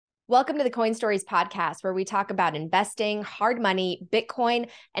Welcome to the Coin Stories podcast, where we talk about investing, hard money, Bitcoin,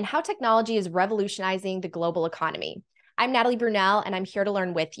 and how technology is revolutionizing the global economy. I'm Natalie Brunell, and I'm here to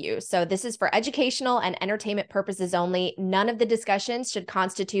learn with you. So this is for educational and entertainment purposes only. None of the discussions should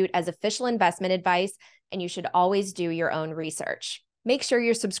constitute as official investment advice, and you should always do your own research. Make sure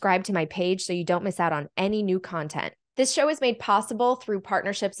you're subscribed to my page so you don't miss out on any new content. This show is made possible through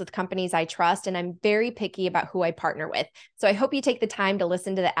partnerships with companies I trust, and I'm very picky about who I partner with. So I hope you take the time to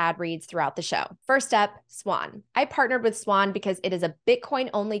listen to the ad reads throughout the show. First up, Swan. I partnered with Swan because it is a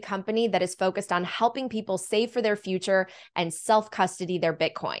Bitcoin-only company that is focused on helping people save for their future and self-custody their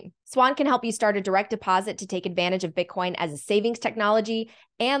Bitcoin. Swan can help you start a direct deposit to take advantage of Bitcoin as a savings technology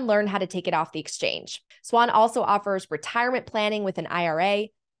and learn how to take it off the exchange. Swan also offers retirement planning with an IRA,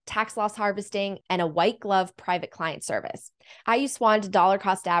 tax loss harvesting, and a white glove private client service. I use Swan to dollar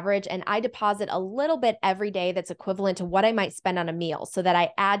cost average, and I deposit a little bit every day that's equivalent to what I might spend on a meal so that I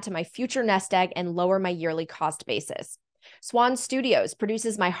add to my future nest egg and lower my yearly cost basis. Swan Studios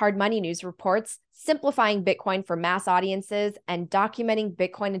produces my hard money news reports, simplifying Bitcoin for mass audiences and documenting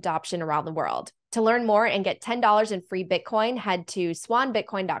Bitcoin adoption around the world. To learn more and get $10 in free Bitcoin, head to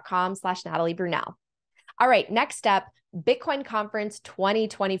swanbitcoin.com/Natalie Brunell. All right, next up, Bitcoin Conference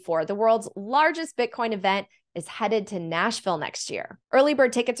 2024. The world's largest Bitcoin event is headed to Nashville next year. Early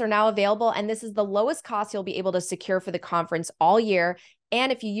bird tickets are now available, and this is the lowest cost you'll be able to secure for the conference all year.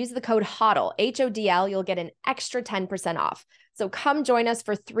 And if you use the code HODL, HODL, you'll get an extra 10% off. So come join us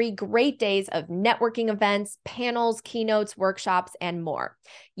for 3 great days of networking events, panels, keynotes, workshops, and more.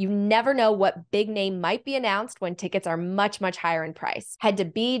 You never know what big name might be announced when tickets are much, much higher in price. Head to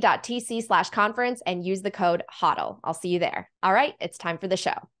b.tc/conference and use the code HODL. I'll see you there. All right, it's time for the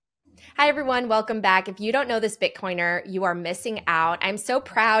show. Hi, everyone. Welcome back. If you don't know this Bitcoiner, you are missing out. I'm so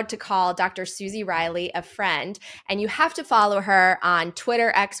proud to call Dr. Susie Reilly a friend, and you have to follow her on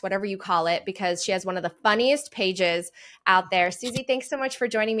Twitter, X, whatever you call it, because she has one of the funniest pages out there. Susie, thanks so much for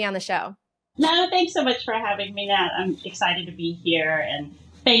joining me on the show. No, thanks so much for having me, Nat. I'm excited to be here and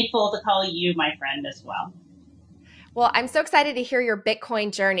thankful to call you my friend as well. Well, I'm so excited to hear your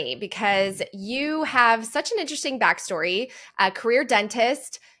Bitcoin journey because you have such an interesting backstory, a career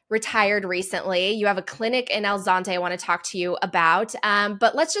dentist, retired recently. You have a clinic in El Zonte I want to talk to you about.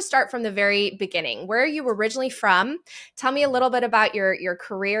 But let's just start from the very beginning. Where are you originally from? Tell me a little bit about your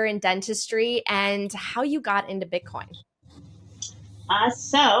career in dentistry and how you got into Bitcoin.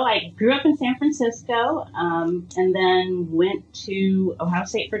 So I grew up in San Francisco and then went to Ohio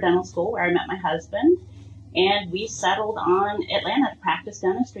State for dental school where I met my husband. And we settled on Atlanta to practice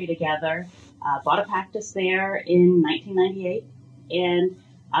dentistry together. Bought a practice there in 1998 and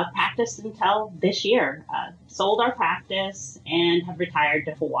practiced until this year. Sold our practice and have retired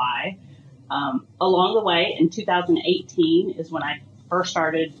to Hawaii. Along the way, in 2018 is when I first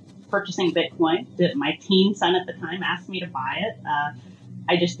started purchasing Bitcoin. My teen son at the time asked me to buy it.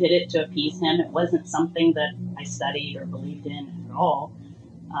 I just did it to appease him. It wasn't something that I studied or believed in at all.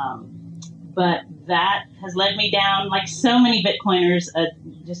 But that has led me down, like so many Bitcoiners,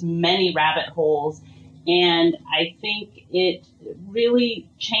 just many rabbit holes. And I think it really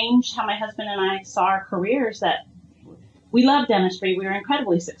changed how my husband and I saw our careers. That we loved dentistry. We were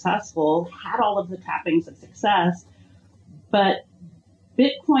incredibly successful, had all of the trappings of success. But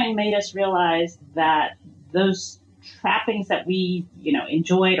Bitcoin made us realize that those trappings that we,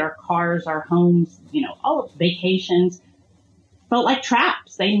 enjoyed, our cars, our homes, all of vacations, felt like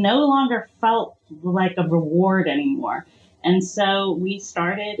traps. They no longer felt like a reward anymore. And so we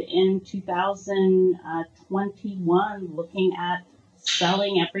started in 2021 looking at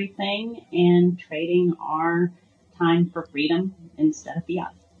selling everything and trading our time for freedom instead of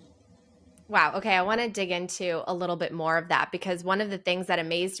fiat. Wow. Okay. I want to dig into a little bit more of that because one of the things that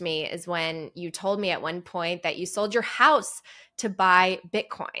amazed me is when you told me at one point that you sold your house to buy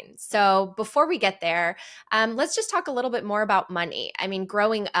Bitcoin. So before we get there, let's just talk a little bit more about money. I mean,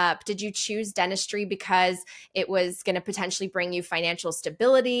 growing up, did you choose dentistry because it was going to potentially bring you financial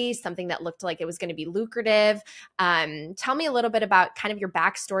stability, something that looked like it was going to be lucrative? Tell me a little bit about kind of your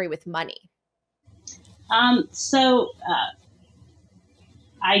backstory with money.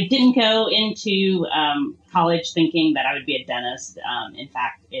 I didn't go into college thinking that I would be a dentist. In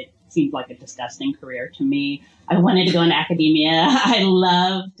fact, it seemed like a disgusting career to me. I wanted to go into academia. I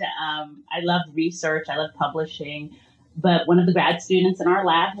loved research. I loved publishing. But one of the grad students in our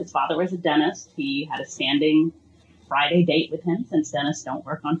lab, his father was a dentist. He had a standing Friday date with him since dentists don't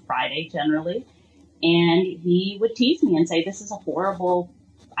work on Friday generally. And he would tease me and say, "This is a horrible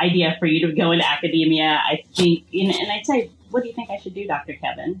idea for you to go into academia. I think," and I'd say, "What do you think I should do, Dr.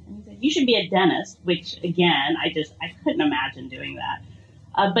 Kevin?" And he said, "You should be a dentist," which again, I couldn't imagine doing that.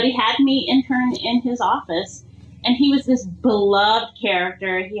 But he had me intern in his office. And he was this beloved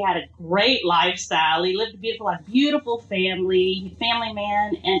character. He had a great lifestyle. He lived a beautiful life, beautiful family, family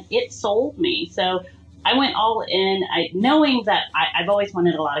man, and it sold me. So I went all in, knowing that I've always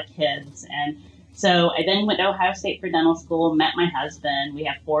wanted a lot of kids. And so I then went to Ohio State for dental school, met my husband. We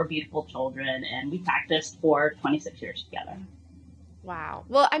have 4 beautiful children, and we practiced for 26 years together. Wow.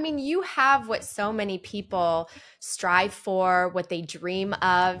 Well, I mean, you have what so many people strive for, what they dream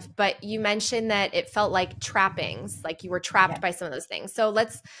of, but you mentioned that it felt like trappings, like you were trapped by some of those things. So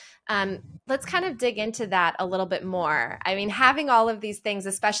let's kind of dig into that a little bit more. I mean, having all of these things,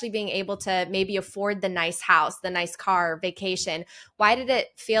 especially being able to maybe afford the nice house, the nice car, vacation, why did it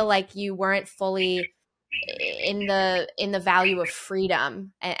feel like you weren't fully in the value of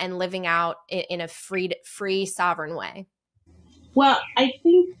freedom and living out in a free sovereign way? Well, I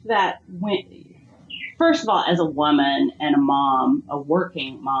think that first of all, as a woman and a mom, a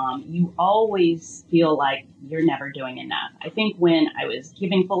working mom, you always feel like you're never doing enough. I think when I was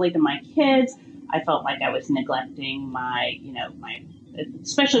giving fully to my kids, I felt like I was neglecting my,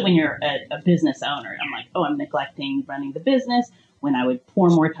 especially when you're a business owner. I'm like, oh, I'm neglecting running the business. When I would pour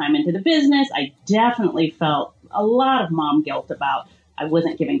more time into the business, I definitely felt a lot of mom guilt about I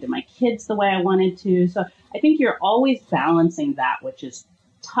wasn't giving to my kids the way I wanted to. So I think you're always balancing that, which is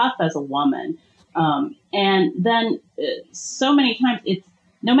tough as a woman. And then so many times it's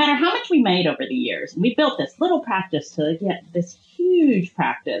no matter how much we made over the years, we built this little practice to get this huge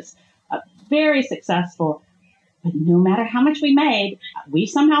practice, very successful. But no matter how much we made, we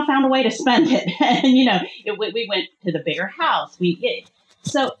somehow found a way to spend it. And, we went to the bigger house.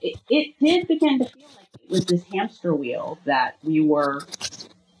 So it did begin to feel like it was this hamster wheel that we were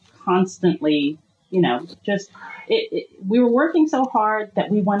constantly, we were working so hard that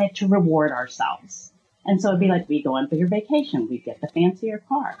we wanted to reward ourselves. And so it'd be like, we go on bigger vacation, we get the fancier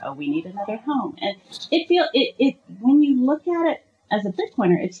car, oh, we need another home. And when you look at it as a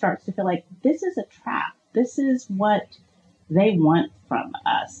Bitcoiner, it starts to feel like this is a trap. This is what they want from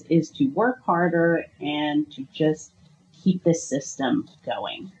us, is to work harder and to just keep this system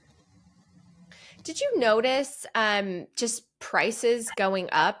going. Did you notice just prices going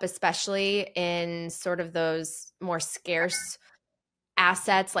up, especially in sort of those more scarce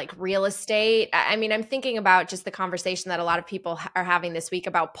assets like real estate? I mean, I'm thinking about just the conversation that a lot of people are having this week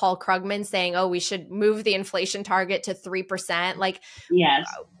about Paul Krugman saying, oh, we should move the inflation target to 3%. Like, yes,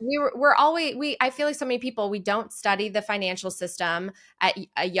 I feel like so many people, we don't study the financial system at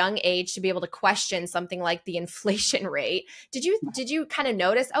a young age to be able to question something like the inflation rate. Did you kind of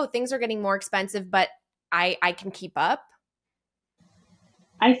notice, oh, things are getting more expensive, but I can keep up?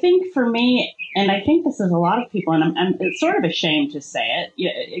 I think for me, and I think this is a lot of people, and I'm sort of ashamed to say it,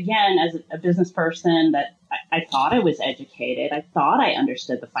 again, as a business person, that I thought I was educated. I thought I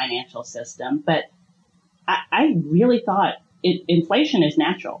understood the financial system, but I really thought inflation is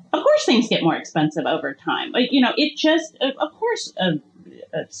natural. Of course, things get more expensive over time. Of course, a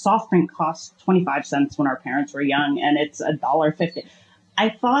soft drink costs 25 cents when our parents were young, and it's $1.50. I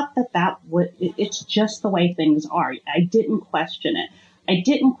thought it's just the way things are. I didn't question it. I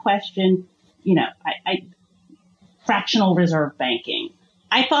didn't question, fractional reserve banking.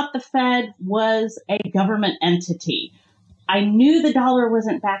 I thought the Fed was a government entity. I knew the dollar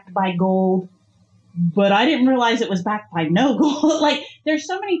wasn't backed by gold, but I didn't realize it was backed by no gold. Like, there's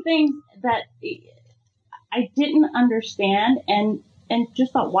so many things that I didn't understand and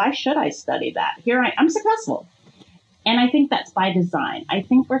just thought, why should I study that? I'm successful. And I think that's by design. I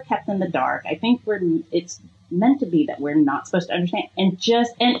think we're kept in the dark. I think it's meant to be that we're not supposed to understand. And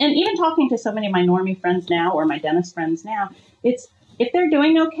even talking to so many of my normie friends now, or my dentist friends now, it's, if they're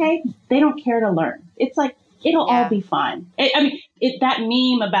doing okay, they don't care to learn. It's like, it'll all be fine. That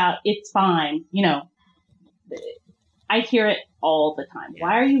meme about it's fine, I hear it all the time.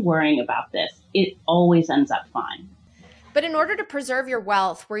 Why are you worrying about this? It always ends up fine. But in order to preserve your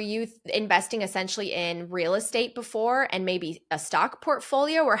wealth, were you investing essentially in real estate before and maybe a stock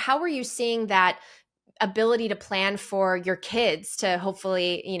portfolio? Or how were you seeing that ability to plan for your kids to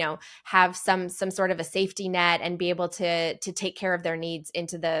hopefully, have some sort of a safety net and be able to take care of their needs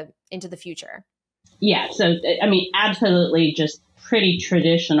into the future? Yeah. So, absolutely just pretty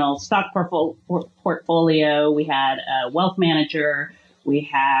traditional stock portfolio. We had a wealth manager. We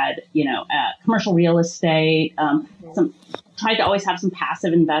had, commercial real estate, tried to always have some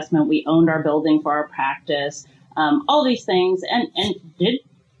passive investment. We owned our building for our practice, all these things, and did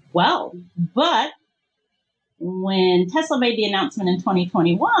well. But when Tesla made the announcement in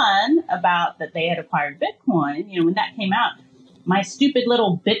 2021 about that they had acquired Bitcoin, when that came out, my stupid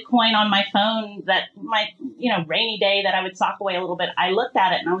little Bitcoin on my phone that my, rainy day that I would sock away a little bit. I looked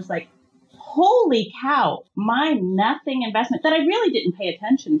at it and I was like, holy cow, my nothing investment that I really didn't pay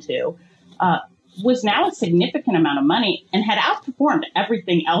attention to, was now a significant amount of money and had outperformed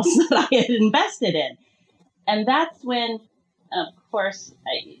everything else that I had invested in. And that's when, of course,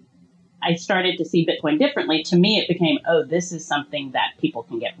 I started to see Bitcoin differently. To me, it became, oh, this is something that people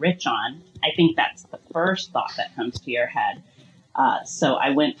can get rich on. I think that's the first thought that comes to your head. So I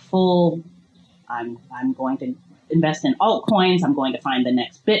went full, I'm going to invest in altcoins. I'm going to find the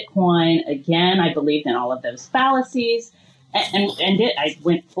next Bitcoin. Again, I believed in all of those fallacies. I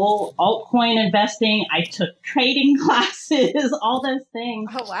went full altcoin investing. I took trading classes, all those things.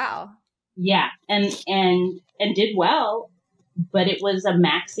 Oh, wow. Yeah. And did well, but it was a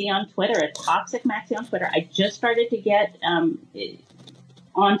maxi on Twitter, a toxic maxi on Twitter. I just started to get,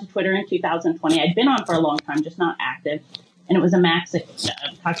 onto Twitter in 2020. I'd been on for a long time, just not active. And it was a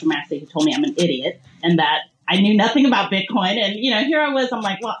toxic maxi who told me I'm an idiot and that I knew nothing about Bitcoin. And, here I was, I'm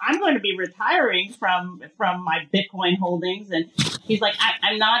like, well, I'm going to be retiring from my Bitcoin holdings. And he's like,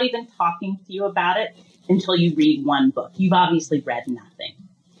 I'm not even talking to you about it until you read one book. You've obviously read nothing.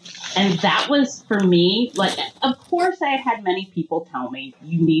 And that was for me, like, of course I had many people tell me,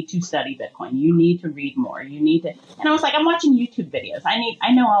 you need to study Bitcoin. You need to read more. You need to, and I was like, I'm watching YouTube videos.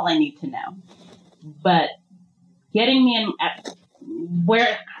 I know all I need to know. But getting me in at where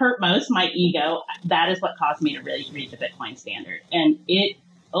it hurt most, my ego, that is what caused me to really read the Bitcoin Standard. And it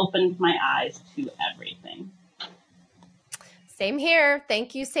opened my eyes to everything. Same here.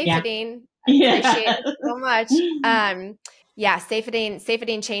 Thank you, Saifedean. Yeah. Appreciate it so much. Yeah,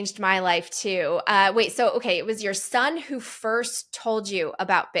 Saifedean changed my life too. Wait, so okay, it was your son who first told you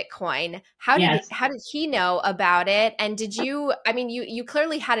about Bitcoin. How did he know about it? And did you? I mean, you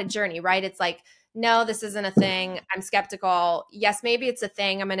clearly had a journey, right? It's like, no, this isn't a thing. I'm skeptical. Yes, maybe it's a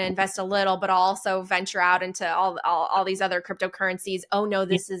thing. I'm going to invest a little, but I'll also venture out into all these other cryptocurrencies. Oh no,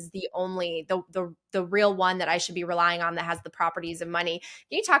 this is the only the real one that I should be relying on that has the properties of money.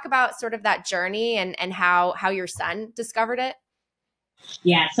 Can you talk about sort of that journey and how your son discovered it?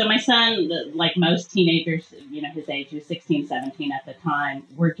 Yeah. So my son, like most teenagers, his age, he was 16, 17 at the time,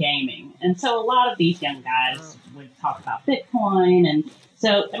 were gaming. And so a lot of these young guys would talk about Bitcoin. And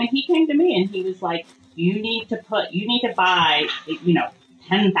so, he came to me and he was like, you need to buy,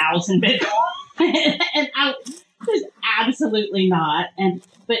 10,000 Bitcoin. And I was absolutely not.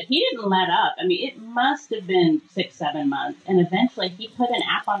 But he didn't let up. It must have been 6-7 months. And eventually he put an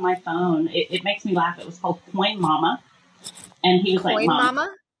app on my phone. It makes me laugh. It was called Coin Mama. And he was like,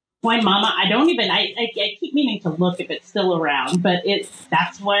 Mama? Coin Mama. I keep meaning to look if it's still around, but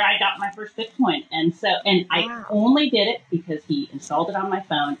that's where I got my first Bitcoin. And so, I only did it because he installed it on my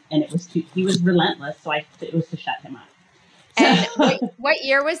phone and he was relentless. So it was to shut him up. And what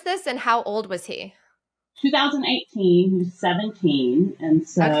year was this and how old was he? 2018, he was 17. And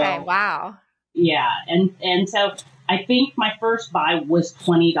so, okay, wow. Yeah. And so I think my first buy was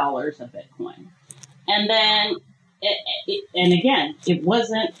 $20 of Bitcoin. And then, and again, it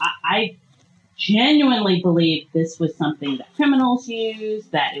wasn't, I genuinely believed this was something that criminals use,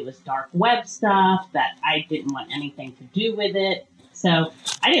 that it was dark web stuff, that I didn't want anything to do with it. So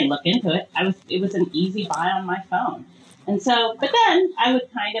I didn't look into it. It was an easy buy on my phone. And so, but then I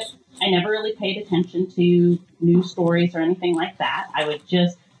never really paid attention to news stories or anything like that.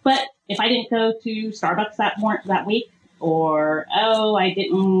 But if I didn't go to Starbucks that week, or, I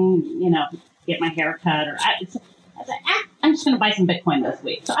didn't, get my hair cut, or I was like, I'm just going to buy some Bitcoin this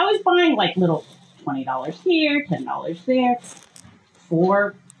week. So I was buying like little $20 here, $10 there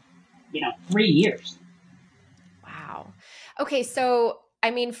for, 3 years. Wow. Okay. So,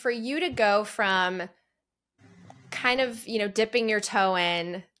 for you to go from kind of, dipping your toe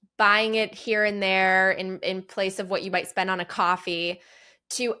in, buying it here and there in place of what you might spend on a coffee,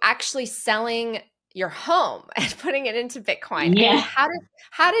 to actually selling your home and putting it into Bitcoin. Yeah.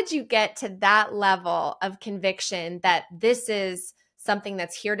 How did you get to that level of conviction that this is something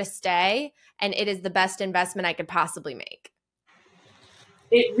that's here to stay and it is the best investment I could possibly make?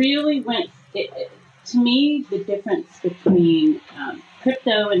 It really to me, the difference between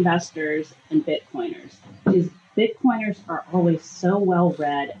crypto investors and Bitcoiners is Bitcoiners are always so well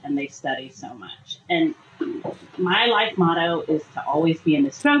read and they study so much. And my life motto is to always be in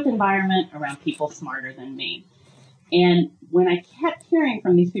this growth environment around people smarter than me. And when I kept hearing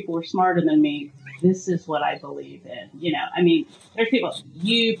from these people who were smarter than me, this is what I believe in. There's people,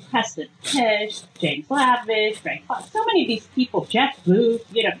 you, Preston Tish, James Lavish, Greg Fox, so many of these people, Jeff Booth,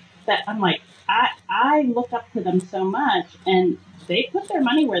 that I'm like, I look up to them so much, and they put their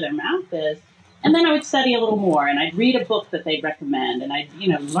money where their mouth is. And then I would study a little more, and I'd read a book that they'd recommend, and I'd,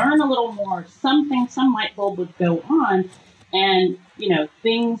 learn a little more. Some light bulb would go on, and,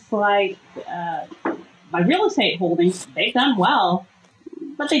 things like my real estate holdings, they've done well,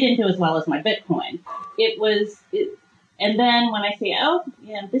 but they didn't do as well as my Bitcoin. And then when I say,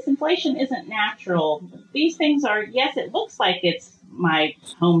 this inflation isn't natural, these things are, yes, it looks like my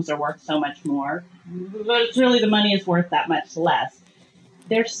homes are worth so much more, but it's really the money is worth that much less.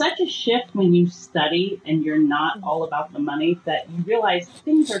 There's such a shift when you study and you're not all about the money that you realize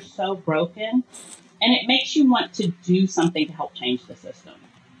things are so broken, and it makes you want to do something to help change the system.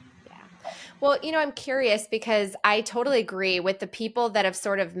 Well, I'm curious because I totally agree with the people that have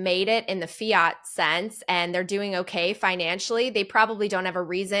sort of made it in the fiat sense and they're doing okay financially. They probably don't have a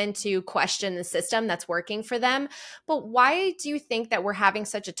reason to question the system that's working for them. But why do you think that we're having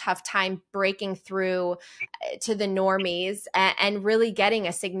such a tough time breaking through to the normies and really getting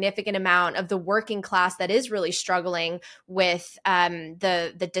a significant amount of the working class that is really struggling with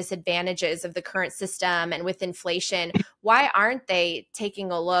the disadvantages of the current system and with inflation? Why aren't they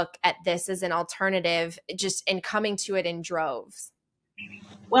taking a look at this as an alternative just and coming to it in droves?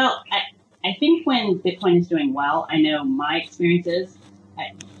 Well, I think when Bitcoin is doing well, I know my experiences,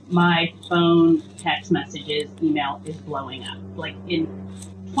 my phone, text messages, email is blowing up. Like in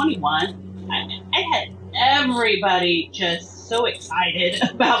 21, I had everybody just so excited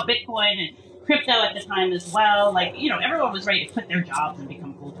about Bitcoin and crypto at the time as well. Like, everyone was ready to quit their jobs and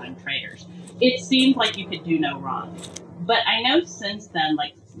become full-time traders. It seemed like you could do no wrong. But I know since then,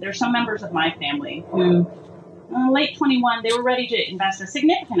 like, there's some members of my family who, late 21, they were ready to invest a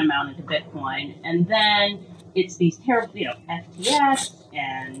significant amount into Bitcoin. And then it's these terrible, FTX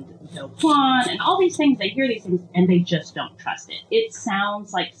and Do Kwon and all these things. They hear these things and they just don't trust it. It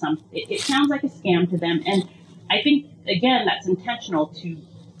sounds like it sounds like a scam to them. And I think, again, that's intentional to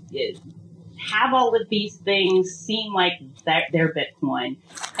have all of these things seem like they're Bitcoin.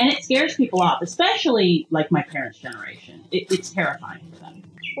 And it scares people off, especially like my parents' generation. It's terrifying for them.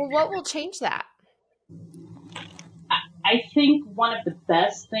 Well, what will change that? I think one of the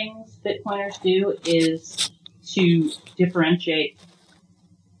best things Bitcoiners do is to differentiate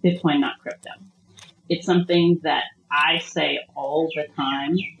Bitcoin, not crypto. It's something that I say all the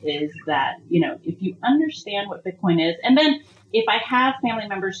time is that, if you understand what Bitcoin is, and then if I have family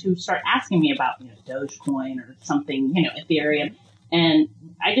members who start asking me about, Dogecoin or something, Ethereum, and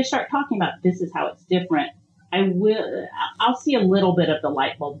I just start talking about this is how it's different, I'll see a little bit of the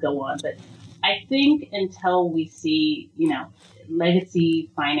light bulb go on. But I think until we see, legacy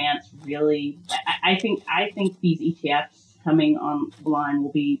finance really, I think these ETFs coming online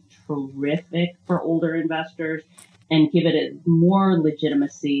will be terrific for older investors and give it more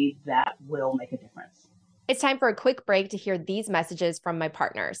legitimacy that will make a difference. It's time for a quick break to hear these messages from my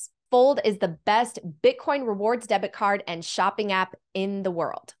partners. Fold is the best Bitcoin rewards debit card and shopping app in the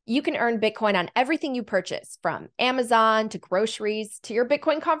world. You can earn Bitcoin on everything you purchase, from Amazon to groceries to your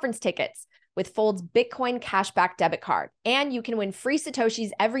Bitcoin conference tickets, with Fold's Bitcoin cashback debit card. And you can win free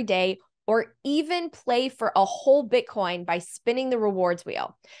Satoshis every day or even play for a whole Bitcoin by spinning the rewards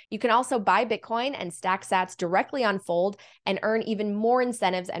wheel. You can also buy Bitcoin and stack sats directly on Fold and earn even more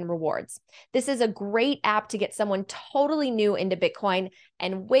incentives and rewards. This is a great app to get someone totally new into Bitcoin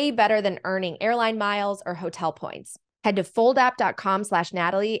and way better than earning airline miles or hotel points. Head to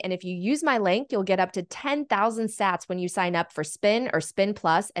foldapp.com/Natalie, and if you use my link, you'll get up to 10,000 sats when you sign up for Spin or Spin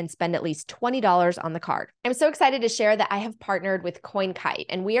Plus and spend at least $20 on the card. I'm so excited to share that I have partnered with Coinkite,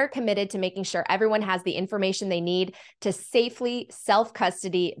 and we are committed to making sure everyone has the information they need to safely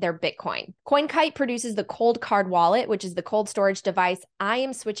self-custody their Bitcoin. Coinkite produces the ColdCard wallet, which is the cold storage device I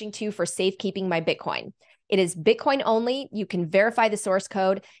am switching to for safekeeping my Bitcoin. It is Bitcoin only. You can verify the source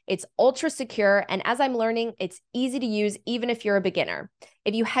code. It's ultra secure. And as I'm learning, it's easy to use even if you're a beginner.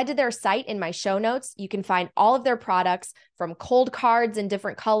 If you head to their site in my show notes, you can find all of their products, from cold cards in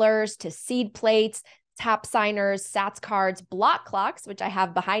different colors to seed plates, tap signers, sats cards, block clocks, which I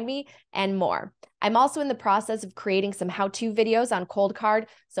have behind me, and more. I'm also in the process of creating some how-to videos on ColdCard,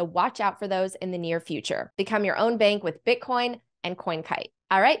 so watch out for those in the near future. Become your own bank with Bitcoin and Coinkite.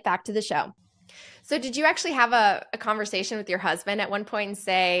 All right, back to the show. So did you actually have a conversation with your husband at one point and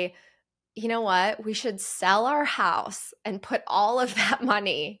say, you know what, we should sell our house and put all of that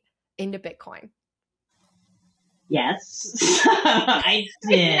money into Bitcoin? Yes, I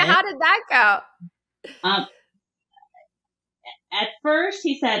did. How did that go? At first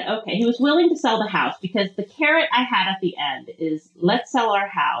he said, okay, he was willing to sell the house because the carrot I had at the end is let's sell our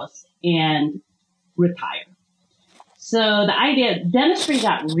house and retire. So the idea, dentistry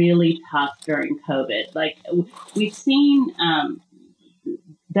got really tough during COVID. Like we've seen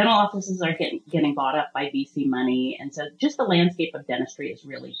dental offices are getting bought up by VC money. And so just the landscape of dentistry is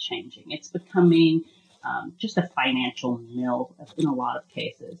really changing. It's becoming just a financial mill in a lot of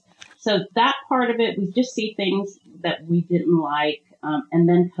cases. So that part of it, we just see things that we didn't like. And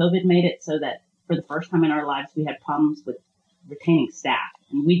then COVID made it so that for the first time in our lives, we had problems with retaining staff.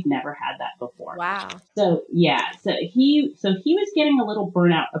 And we'd never had that before. Wow. So he was getting a little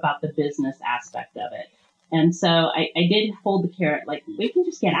burnout about the business aspect of it. And so I did hold the carrot, like, we can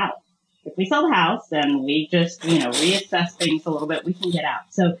just get out. If we sell the house and we just, reassess things a little bit, we can get out.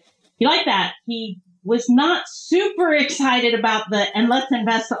 So he liked that. He was not super excited about and let's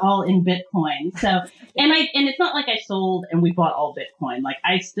invest all in Bitcoin. So, and it's not like I sold and we bought all Bitcoin. Like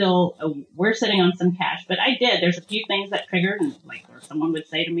we're sitting on some cash, but there's a few things that triggered, and like, or someone would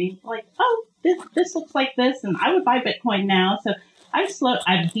say to me, like, oh, this looks like this, and I would buy Bitcoin now. So I've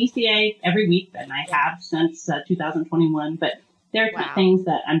DCA every week, and I have since 2021, but there are things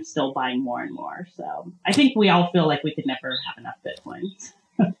that I'm still buying more and more. So I think we all feel like we could never have enough Bitcoins.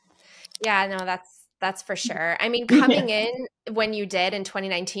 Yeah, no, that's for sure. I mean, coming in when you did in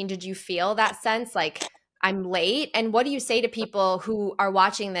 2019, did you feel that sense like I'm late? And what do you say to people who are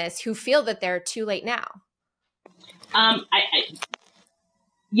watching this who feel that they're too late now?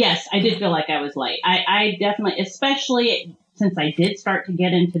 Yes, I did feel like I was late. I definitely, especially since I did start to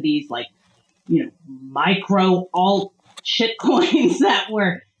get into these micro alt shit coins that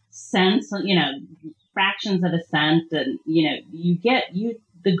were cents, fractions of a cent, and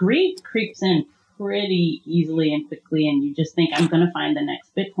the greed creeps in pretty easily and quickly, and you just think, I'm going to find the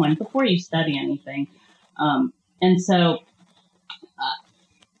next Bitcoin before you study anything. And so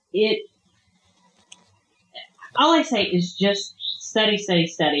all I say is just study, study,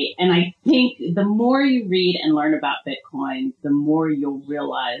 study. And I think the more you read and learn about Bitcoin, the more you'll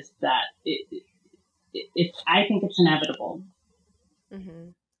realize that I think it's inevitable. Mm-hmm.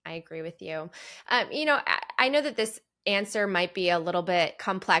 I agree with you. I know that this answer might be a little bit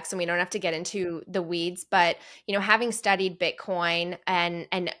complex and we don't have to get into the weeds, but having studied Bitcoin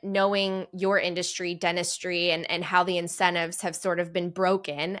and knowing your industry, dentistry, and how the incentives have sort of been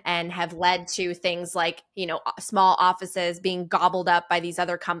broken and have led to things like small offices being gobbled up by these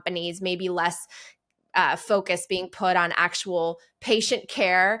other companies, maybe less focus being put on actual patient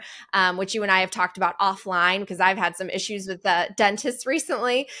care, which you and I have talked about offline because I've had some issues with the dentists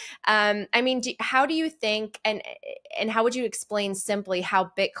recently. I mean, how do you think, and how would you explain simply how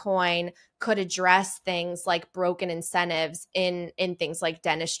Bitcoin could address things like broken incentives in things like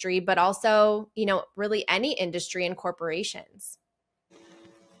dentistry, but also, really any industry and corporations?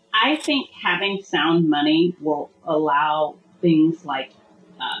 I think having sound money will allow things like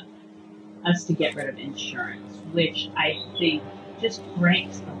us to get rid of insurance, which I think just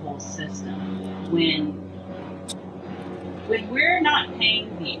breaks the whole system. When we're not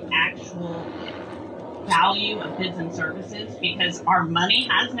paying the actual value of goods and services because our money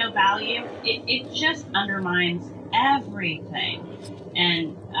has no value, it just undermines everything.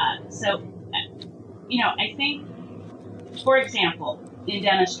 And I think, for example, in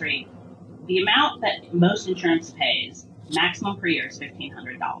dentistry, the amount that most insurance pays, maximum per year, is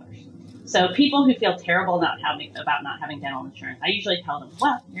 $1,500. So people who feel terrible about not having dental insurance, I usually tell them,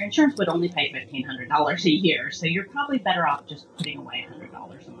 well, your insurance would only pay $1,500 a year, so you're probably better off just putting away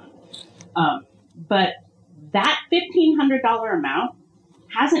 $100 a month. But that $1,500 amount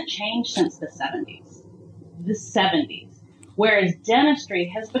hasn't changed since the 70s. Whereas dentistry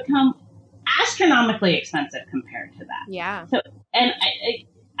has become astronomically expensive compared to that. Yeah. So, and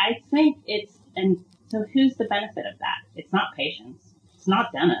I think so who's the benefit of that? It's not patients. It's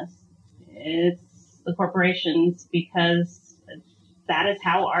not dentists. It's the corporations, because that is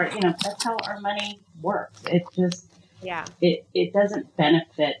how that's how our money works. It just, it doesn't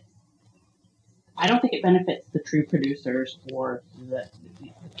benefit. I don't think it benefits the true producers or the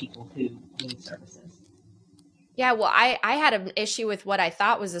people who need services. Yeah, well, I had an issue with what I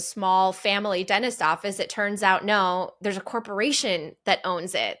thought was a small family dentist office. It turns out, no, there's a corporation that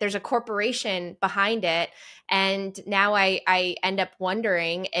owns it. There's a corporation behind it. And now I end up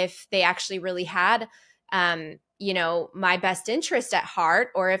wondering if they actually really had, my best interest at heart,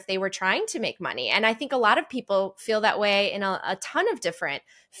 or if they were trying to make money. And I think a lot of people feel that way in a ton of different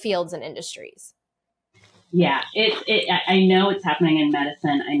fields and industries. Yeah, I know it's happening in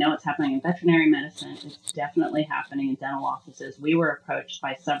medicine. I know it's happening in veterinary medicine. It's definitely happening in dental offices. We were approached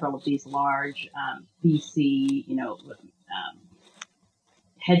by several of these large VC,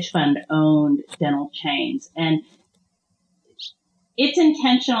 hedge fund owned dental chains. And it's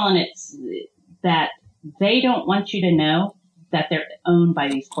intentional, and it's that they don't want you to know that they're owned by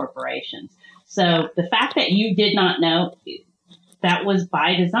these corporations. So the fact that you did not know, that was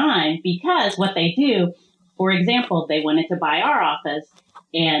by design, because what they do, for example, they wanted to buy our office,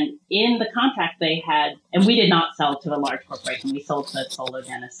 and in the contract they had, and we did not sell to a large corporation, we sold to a solo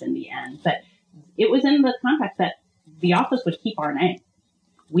dentist in the end, but it was in the contract that the office would keep our name.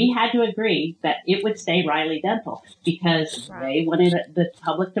 We had to agree that it would stay Reilly Dental because they wanted the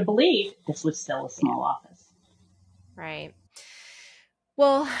public to believe this was still a small office. Right.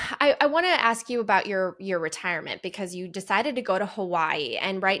 Well, I want to ask you about your retirement, because you decided to go to Hawaii.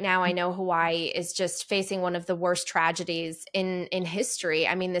 And right now I know Hawaii is just facing one of the worst tragedies in history.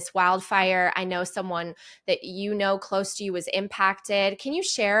 I mean, this wildfire, I know someone that you know close to you was impacted. Can you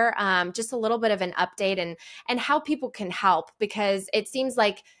share just a little bit of an update and how people can help? Because it seems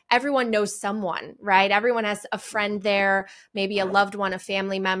like everyone knows someone, right? Everyone has a friend there, maybe a loved one, a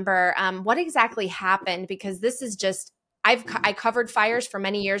family member. What exactly happened? Because this is just, I covered fires for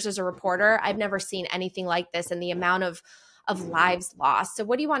many years as a reporter. I've never seen anything like this, and the amount of lives lost. So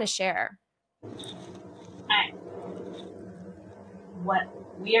what do you want to share? What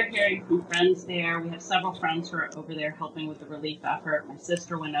we are hearing from friends there, we have several friends who are over there helping with the relief effort. My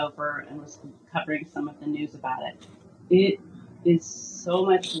sister went over and was covering some of the news about it. It is so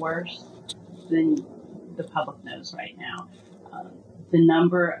much worse than the public knows right now. The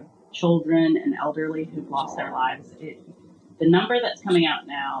number of children and elderly who've lost their lives, the number that's coming out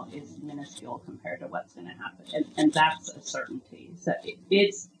now is minuscule compared to what's going to happen. And that's a certainty. So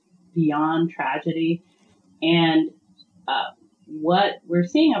it's beyond tragedy. And what we're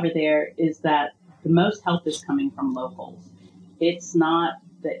seeing over there is that the most help is coming from locals. It's not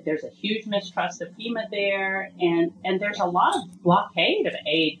that there's a huge mistrust of FEMA there, and there's a lot of blockade of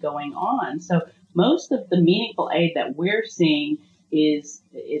aid going on. So most of the meaningful aid that we're seeing is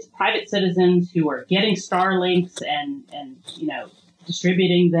private citizens who are getting Starlinks and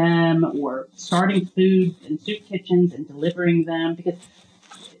distributing them, or starting food and soup kitchens and delivering them, because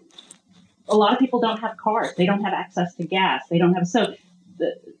a lot of people don't have cars. They don't have access to gas. They don't have,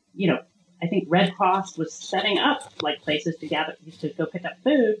 I think Red Cross was setting up like places to go pick up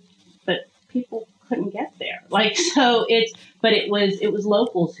food, but people couldn't get there. It was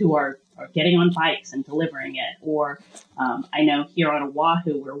locals who are getting on bikes and delivering it. Or I know here on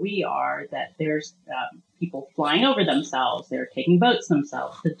Oahu, where we are, that there's people flying over themselves. They're taking boats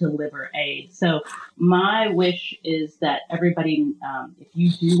themselves to deliver aid. So my wish is that everybody, if you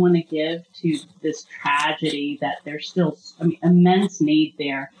do want to give to this tragedy, that there's still immense need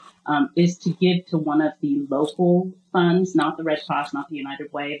there, is to give to one of the local funds, not the Red Cross, not the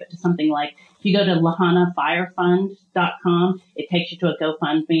United Way, but to something like, if you go to lahanafirefund.com, it takes you to a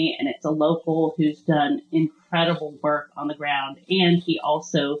GoFundMe, and it's a local who's done incredible work on the ground. And he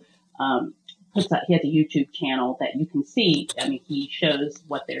also he has a YouTube channel that you can see. I mean, he shows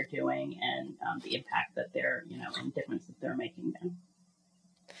what they're doing and the impact that they're, and difference that they're making there.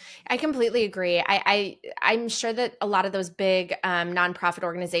 I completely agree. I'm sure that a lot of those big nonprofit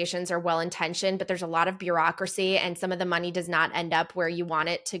organizations are well-intentioned, but there's a lot of bureaucracy, and some of the money does not end up where you want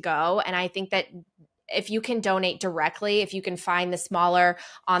it to go. And I think that if you can donate directly, if you can find the smaller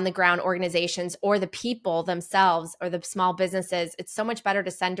on-the-ground organizations or the people themselves or the small businesses, it's so much better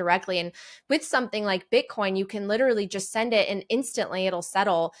to send directly. And with something like Bitcoin, you can literally just send it and instantly it'll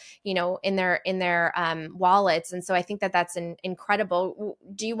settle, in their wallets. And so I think that that's incredible.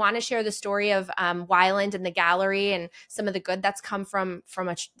 Do you want to share the story of Weiland and the gallery and some of the good that's come from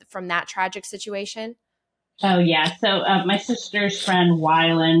that tragic situation? Oh, yeah. So my sister's friend,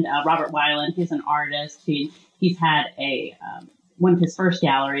 Weiland, Robert Weiland, he's an artist. He's had one of his first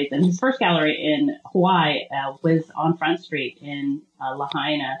galleries, and his first gallery in Hawaii was on Front Street in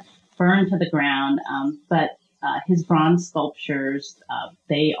Lahaina, burned to the ground. But his bronze sculptures,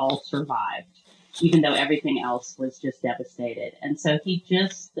 they all survived, even though everything else was just devastated. And so he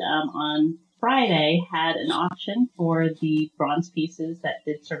just on Friday had an auction for the bronze pieces that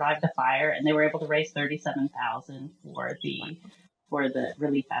did survive the fire, and they were able to raise $37,000 for the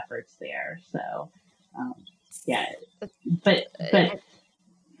relief efforts there. So, but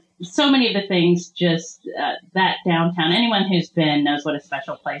so many of the things, just that downtown. Anyone who's been knows what a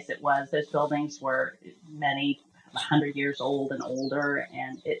special place it was. Those buildings were many 100 years old and older,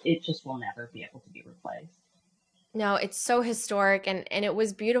 and it just will never be able to be replaced. No, it's so historic, and it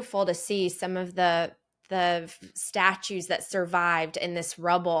was beautiful to see some of the statues that survived in this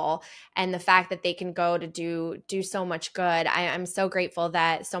rubble, and the fact that they can go to do so much good. I'm so grateful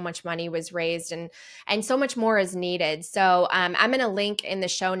that so much money was raised, and so much more is needed. So I'm going to link in the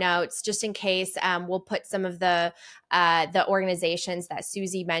show notes, just in case. We'll put some of the the organizations that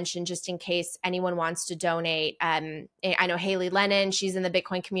Susie mentioned, just in case anyone wants to donate. I know Haley Lennon, she's in the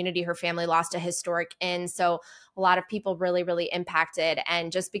Bitcoin community. Her family lost a historic inn. So a lot of people really, really impacted.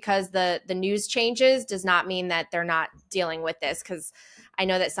 And just because the news changes does not mean that they're not dealing with this, because I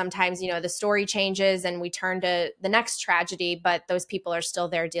know that sometimes, the story changes and we turn to the next tragedy, but those people are still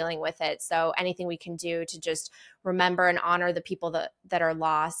there dealing with it. So anything we can do to just remember and honor the people that are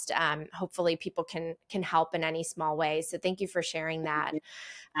lost, hopefully people can help in any small way. So thank you for sharing that.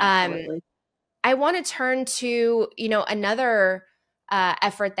 Absolutely. I want to turn to, another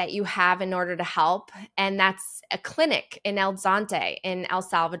effort that you have in order to help, and that's a clinic in El Zonte in El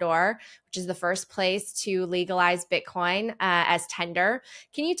Salvador, which is the first place to legalize Bitcoin as tender.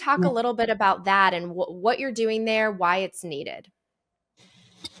 Can you talk a little bit about that and what you're doing there, why it's needed?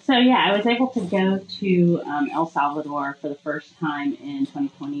 So yeah, I was able to go to El Salvador for the first time in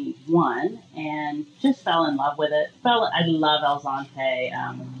 2021 and just fell in love with it. I love El Zonte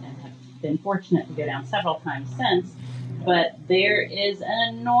and have been fortunate to go down several times since. But there is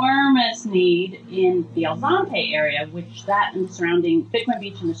an enormous need in the El Zonte area, which that and the surrounding Bitcoin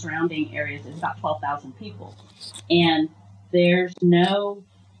Beach and the surrounding areas is about 12,000 people, and there's no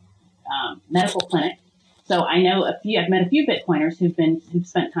medical clinic. So I know I've met a few Bitcoiners who've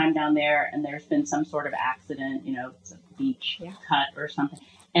spent time down there, and there's been some sort of accident, it's a beach cut or something,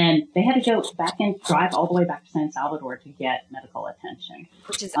 and they had to go back and drive all the way back to San Salvador to get medical attention,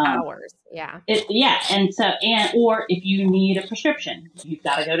 which is hours. Or if you need a prescription, you've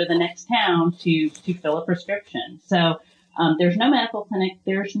got to go to the next town to fill a prescription. So there's no medical clinic.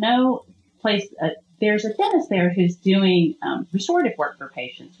 There's no place. There's a dentist there who's doing restorative work for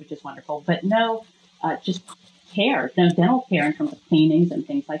patients, which is wonderful, but no just care, no dental care in terms of cleanings and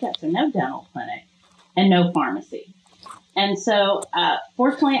things like that. So no dental clinic and no pharmacy. And so,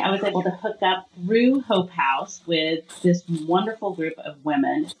 fortunately, I was able to hook up through Hope House with this wonderful group of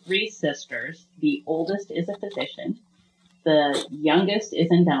women, 3 sisters. The oldest is a physician. The youngest is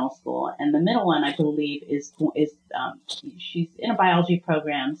in dental school, and the middle one, I believe, is she's in a biology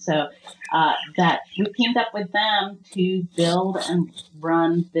program. So that we teamed up with them to build and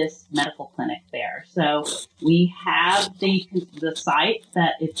run this medical clinic there. So we have the site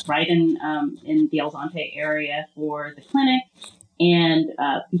that it's right in the El Zonte area for the clinic. And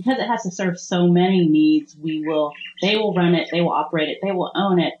because it has to serve so many needs, they will run it, they will operate it, they will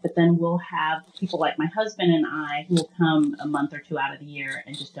own it, but then we'll have people like my husband and I who will come a month or 2 out of the year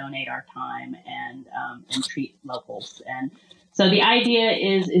and just donate our time and treat locals. And so the idea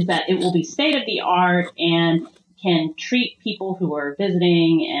is that it will be state of the art and can treat people who are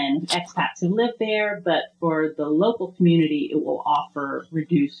visiting and expats who live there, but for the local community, it will offer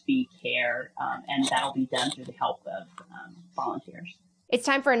reduced fee care, and that'll be done through the help of volunteers. It's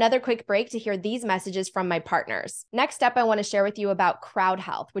time for another quick break to hear these messages from my partners. Next up, I want to share with you about Crowd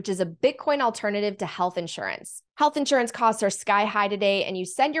Health, which is a Bitcoin alternative to health insurance. Health insurance costs are sky high today, and you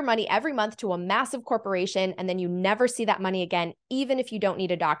send your money every month to a massive corporation, and then you never see that money again, even if you don't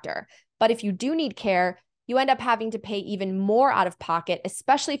need a doctor. But if you do need care, you end up having to pay even more out of pocket,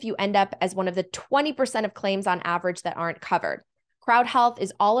 especially if you end up as one of the 20% of claims on average that aren't covered. Crowd Health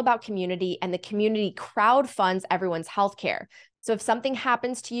is all about community, and the community crowd funds everyone's healthcare. So if something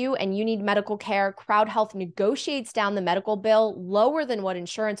happens to you and you need medical care, Crowd Health negotiates down the medical bill lower than what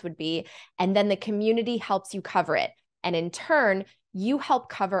insurance would be, and then the community helps you cover it. And in turn, you help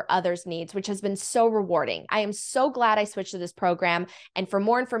cover others' needs, which has been so rewarding. I am so glad I switched to this program. And for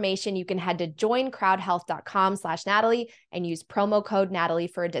more information, you can head to joincrowdhealth.com/Natalie and use promo code Natalie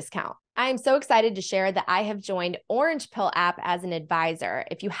for a discount. I am so excited to share that I have joined Orange Pill app as an advisor.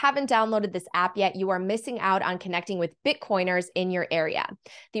 If you haven't downloaded this app yet, you are missing out on connecting with Bitcoiners in your area.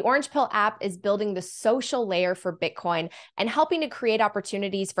 The Orange Pill app is building the social layer for Bitcoin and helping to create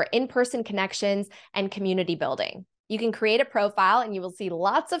opportunities for in-person connections and community building. You can create a profile and you will see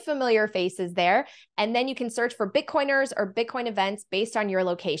lots of familiar faces there. And then you can search for Bitcoiners or Bitcoin events based on your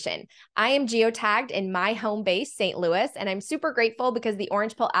location. I am geotagged in my home base, St. Louis, and I'm super grateful because the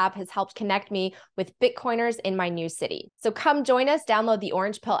Orange Pill app has helped connect me with Bitcoiners in my new city. So come join us, download the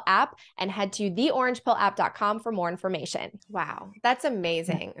Orange Pill app and head to theorangepillapp.com for more information. Wow, that's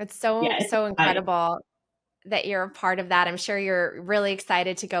amazing. It's so incredible that you're a part of that. I'm sure you're really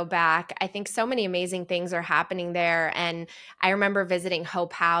excited to go back. I think so many amazing things are happening there. And I remember visiting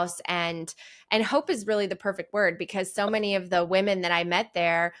Hope House, and hope is really the perfect word, because so many of the women that I met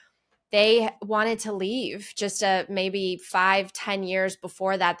there, they wanted to leave just maybe 5-10 years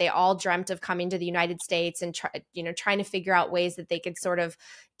before that. They all dreamt of coming to the United States and trying to figure out ways that they could sort of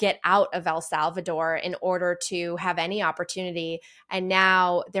get out of El Salvador in order to have any opportunity. And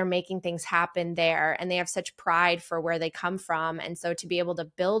now they're making things happen there, and they have such pride for where they come from. And so to be able to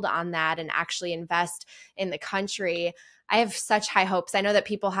build on that and actually invest in the country, I have such high hopes. I know that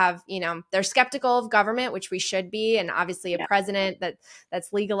people have, they're skeptical of government, which we should be, and obviously a president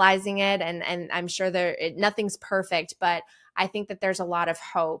that's legalizing it, and I'm sure nothing's perfect, but I think that there's a lot of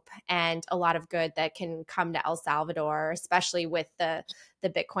hope and a lot of good that can come to El Salvador, especially with the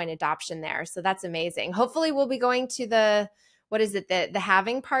Bitcoin adoption there. So that's amazing. Hopefully we'll be going to the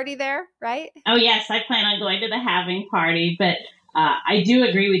halving party there, right? Oh yes, I plan on going to the halving party, but I do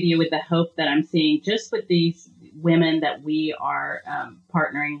agree with you with the hope that I'm seeing just with these women that we are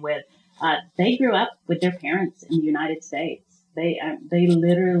partnering with. They grew up with their parents in the United States. They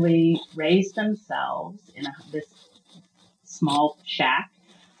literally raised themselves in this small shack.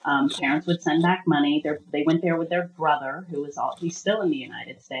 Parents would send back money. They went there with their brother, he's still in the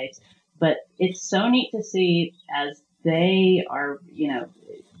United States. But it's so neat to see as they are,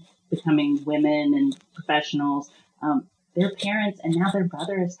 becoming women and professionals, their parents, and now their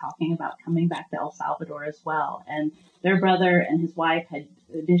brother is talking about coming back to El Salvador as well. And their brother and his wife had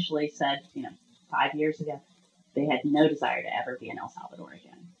initially said, 5 years ago, they had no desire to ever be in El Salvador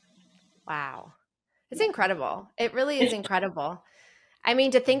again. Wow. It's incredible. It really is incredible. I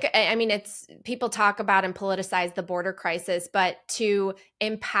mean, it's people talk about and politicize the border crisis, but to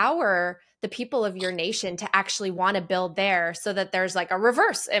empower the people of your nation to actually want to build there so that there's like a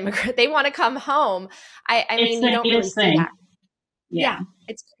reverse immigrant, they want to come home. I mean, you don't really see that. Yeah.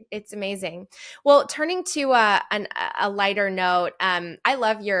 It's amazing. Well, turning to a lighter note, I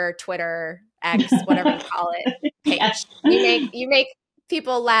love your Twitter, X, whatever you call it, page. Yes. You make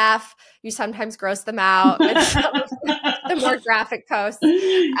people laugh. You sometimes gross them out with some of the more graphic posts.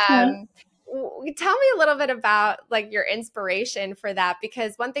 Tell me a little bit about like your inspiration for that,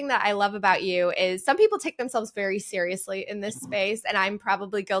 because one thing that I love about you is some people take themselves very seriously in this space, and I'm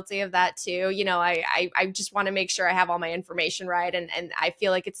probably guilty of that too. I just want to make sure I have all my information right, and I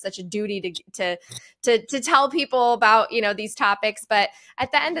feel like it's such a duty to tell people about these topics. But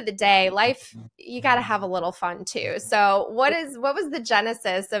at the end of the day, life, you got to have a little fun too. So what was the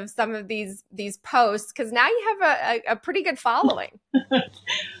genesis of some of these posts? Because now you have a pretty good following.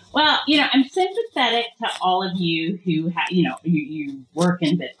 Well, I'm sympathetic to all of you who you work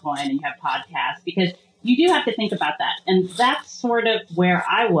in Bitcoin and you have podcasts, because you do have to think about that. And that's sort of where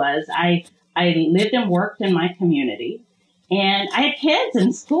I was. I lived and worked in my community, and I had kids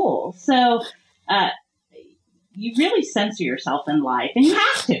in school. So you really censor yourself in life, and you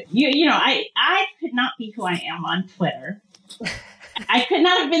have to. I could not be who I am on Twitter. I could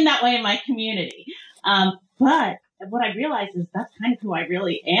not have been that way in my community. But what I realized is that's kind of who I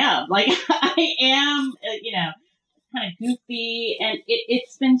really am. Like I am, kind of goofy, and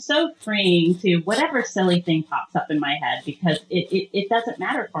it's been so freeing to whatever silly thing pops up in my head, because it doesn't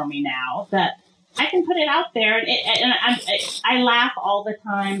matter for me now that I can put it out there, and I laugh all the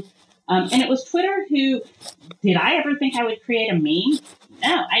time. And it was Twitter who, did I ever think I would create a meme?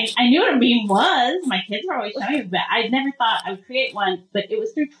 No, I knew what a meme was. My kids were always showing me, but I never thought I would create one. But it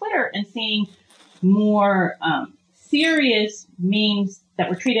was through Twitter and seeing more serious memes that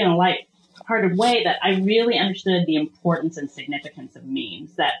were treated in a light-hearted way that I really understood the importance and significance of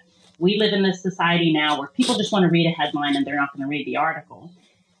memes. That we live in this society now where people just want to read a headline and they're not going to read the article.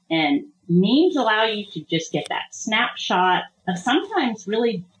 And memes allow you to just get that snapshot of sometimes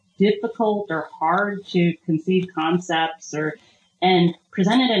really difficult or hard to conceive concepts, and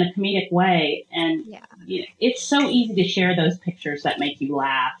present it in a comedic way. And it's so easy to share those pictures that make you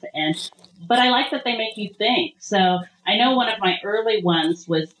laugh. But I like that they make you think. So I know one of my early ones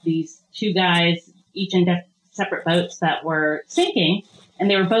was these two guys, each in separate boats that were sinking,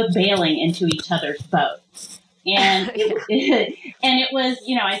 and they were both bailing into each other's boat. And it was,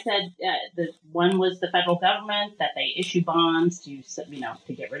 I said, the one was the federal government, that they issue bonds to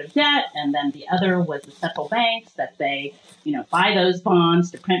get rid of debt. And then the other was the central banks, that they, buy those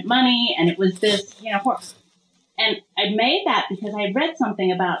bonds to print money. And it was this, and I made that because I had read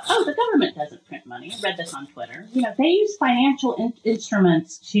something about, the government doesn't print money. I read this on Twitter. They use financial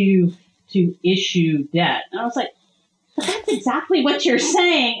instruments to issue debt. And I was like, but that's exactly what you're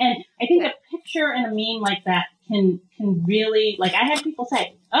saying. And I think a picture and a meme like that can really, like, I had people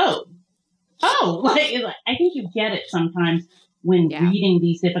say, like, I think you get it sometimes when reading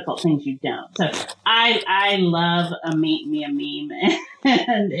these difficult things you don't. So I love a meme,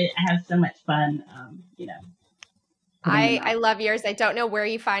 and I have so much fun, putting them I out. love yours. I don't know where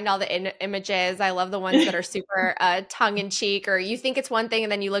you find all the images. I love the ones that are super tongue in cheek, or you think it's one thing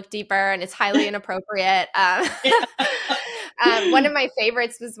and then you look deeper and it's highly inappropriate. One of my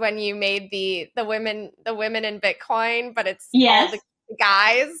favorites was when you made the women in Bitcoin, but it's all Yes, the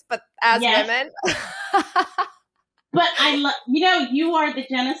guys, but as yes. women. But I love, you are the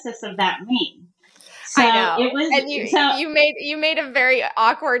genesis of that meme. So I know. it was, And you made a very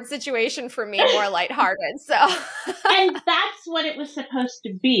awkward situation for me more lighthearted. So and that's what it was supposed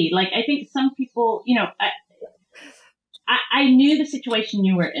to be. Like, I think some people, I knew the situation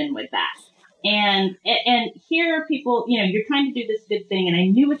you were in with that. And here are people, you're trying to do this good thing. And I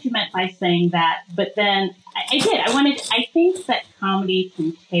knew what you meant by saying that. But then I did. I think that comedy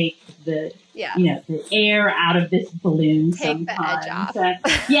can take the air out of this balloon take sometimes. The edge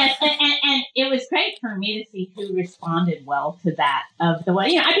off. Yes. And it was great for me to see who responded well to that. Of the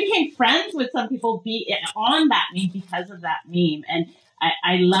way, I became friends with some people on that meme because of that meme. And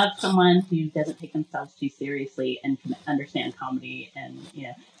I love someone who doesn't take themselves too seriously and can understand comedy, and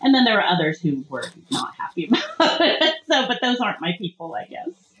then there were others who were not happy about it. So, but those aren't my people, I guess.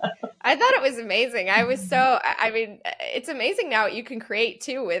 I thought it was amazing. I mean, it's amazing now what you can create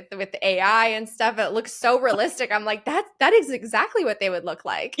too with AI and stuff. It looks so realistic. I'm like, that is exactly what they would look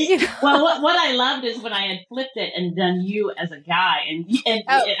like. Well, what I loved is when I had flipped it and done you as a guy, and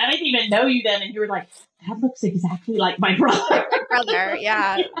I didn't even know you then, and you were like, that looks exactly like my brother. My brother,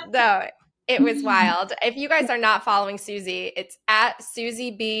 yeah. No, it was wild. If you guys are not following Susie, it's at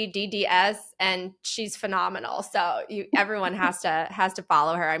Susie BDDS, and she's phenomenal. So everyone has to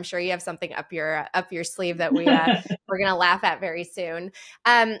follow her. I'm sure you have something up your sleeve that we're gonna laugh at very soon.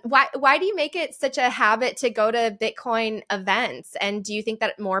 Why do you make it such a habit to go to Bitcoin events? And do you think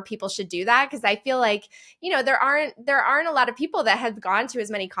that more people should do that? Because I feel like there aren't a lot of people that have gone to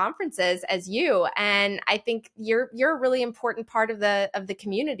as many conferences as you, and I think you're a really important part of the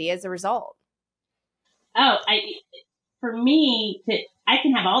community as a result. Oh, for me, I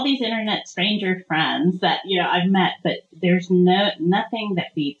can have all these internet stranger friends that, I've met, but there's nothing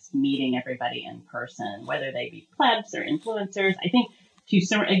that beats meeting everybody in person, whether they be plebs or influencers. I think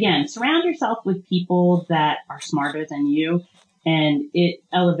surround yourself with people that are smarter than you, and it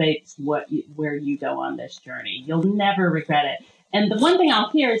elevates where you go on this journey. You'll never regret it. And the one thing I'll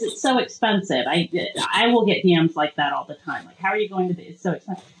hear is it's so expensive. I will get DMs like that all the time. Like, how are you going to it's so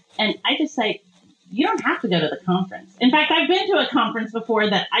expensive? And I just say, you don't have to go to the conference. In fact, I've been to a conference before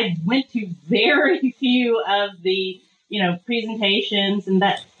that I went to very few of the, presentations, and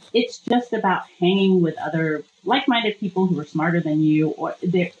that it's just about hanging with other like-minded people who are smarter than you, or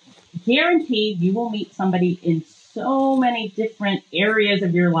they're guaranteed you will meet somebody in so many different areas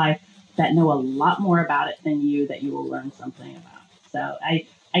of your life that know a lot more about it than you, that you will learn something about. So I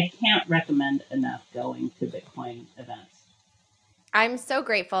can't recommend enough going to Bitcoin events. I'm so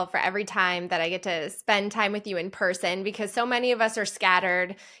grateful for every time that I get to spend time with you in person, because so many of us are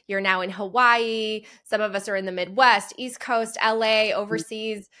scattered. You're now in Hawaii. Some of us are in the Midwest, East Coast, LA,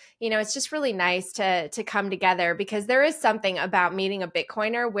 overseas. It's just really nice to come together, because there is something about meeting a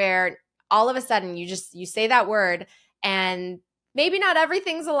Bitcoiner where all of a sudden you say that word, and maybe not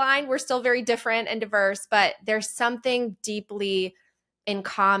everything's aligned. We're still very different and diverse, but there's something deeply in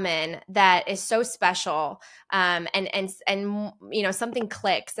common that is so special, and something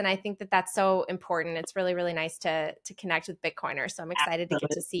clicks, and I think that that's so important. It's really, really nice to connect with Bitcoiners, so I'm excited to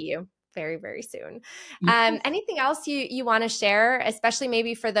get to see you very, very soon. Anything else you want to share, especially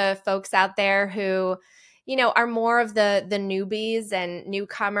maybe for the folks out there who are more of the newbies and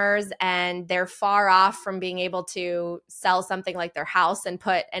newcomers, and they're far off from being able to sell something like their house and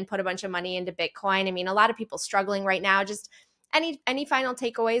put a bunch of money into Bitcoin? I mean, a lot of people struggling right now. Just any final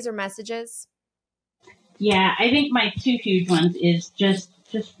takeaways or messages? Yeah, I think my two huge ones is just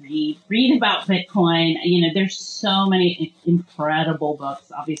read about Bitcoin. There's so many incredible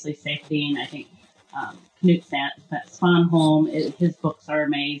books. Obviously, Safety, I think Knut Svanholm, his books are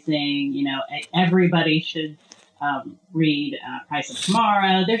amazing. Everybody should read Price of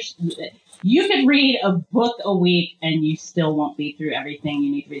Tomorrow. You could read a book a week and you still won't be through everything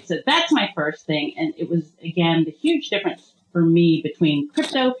you need to read. So that's my first thing. And it was, again, the huge difference for me between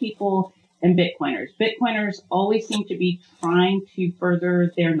crypto people and Bitcoiners. Bitcoiners always seem to be trying to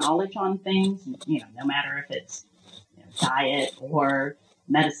further their knowledge on things, no matter if it's diet or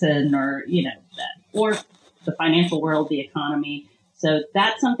medicine or, or the financial world, the economy. So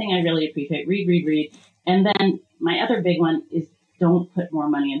that's something I really appreciate. Read. And then my other big one is don't put more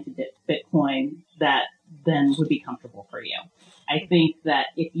money into Bitcoin that then would be comfortable for you. I think that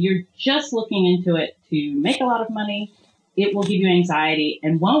if you're just looking into it to make a lot of money, it will give you anxiety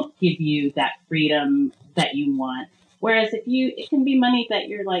and won't give you that freedom that you want. Whereas it can be money that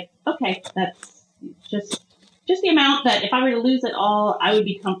you're like, okay, that's just the amount that if I were to lose it all, I would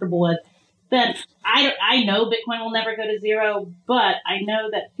be comfortable with. Then I know Bitcoin will never go to zero, but I know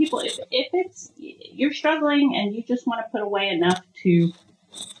that people, if it's, you're struggling and you just want to put away enough to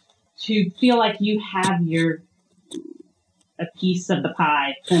feel like you have a piece of the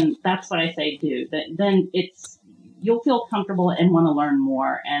pie, then that's what I say do. Then you'll feel comfortable and want to learn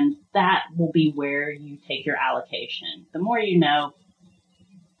more, and that will be where you take your allocation. The more you know,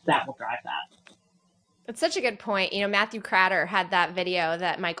 that will drive that. That's such a good point. Matthew Cratter had that video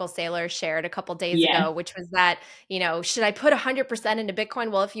that Michael Saylor shared a couple days ago, which was that, should I put 100% into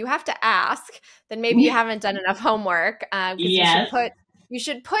Bitcoin? Well, if you have to ask, then maybe you haven't done enough homework. Because you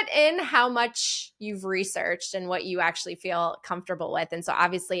should put in how much you've researched and what you actually feel comfortable with. And so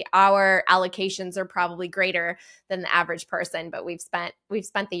obviously our allocations are probably greater than the average person, but we've spent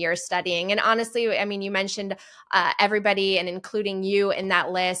the years studying. And honestly, I mean, you mentioned everybody and including you in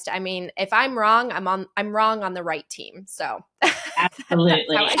that list. I mean, if I'm wrong, I'm wrong on the right team. So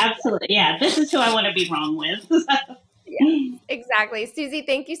absolutely. Absolutely. Yeah. This is who I want to be wrong with. Yeah, exactly. Susie,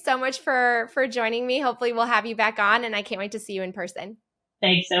 thank you so much for joining me. Hopefully we'll have you back on, and I can't wait to see you in person.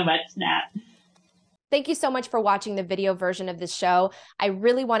 Thanks so much, Nat. Thank you so much for watching the video version of this show. I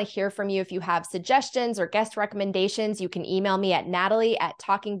really want to hear from you. If you have suggestions or guest recommendations, you can email me at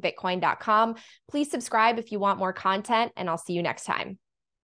natalie@talkingbitcoin.com. Please subscribe if you want more content, and I'll see you next time.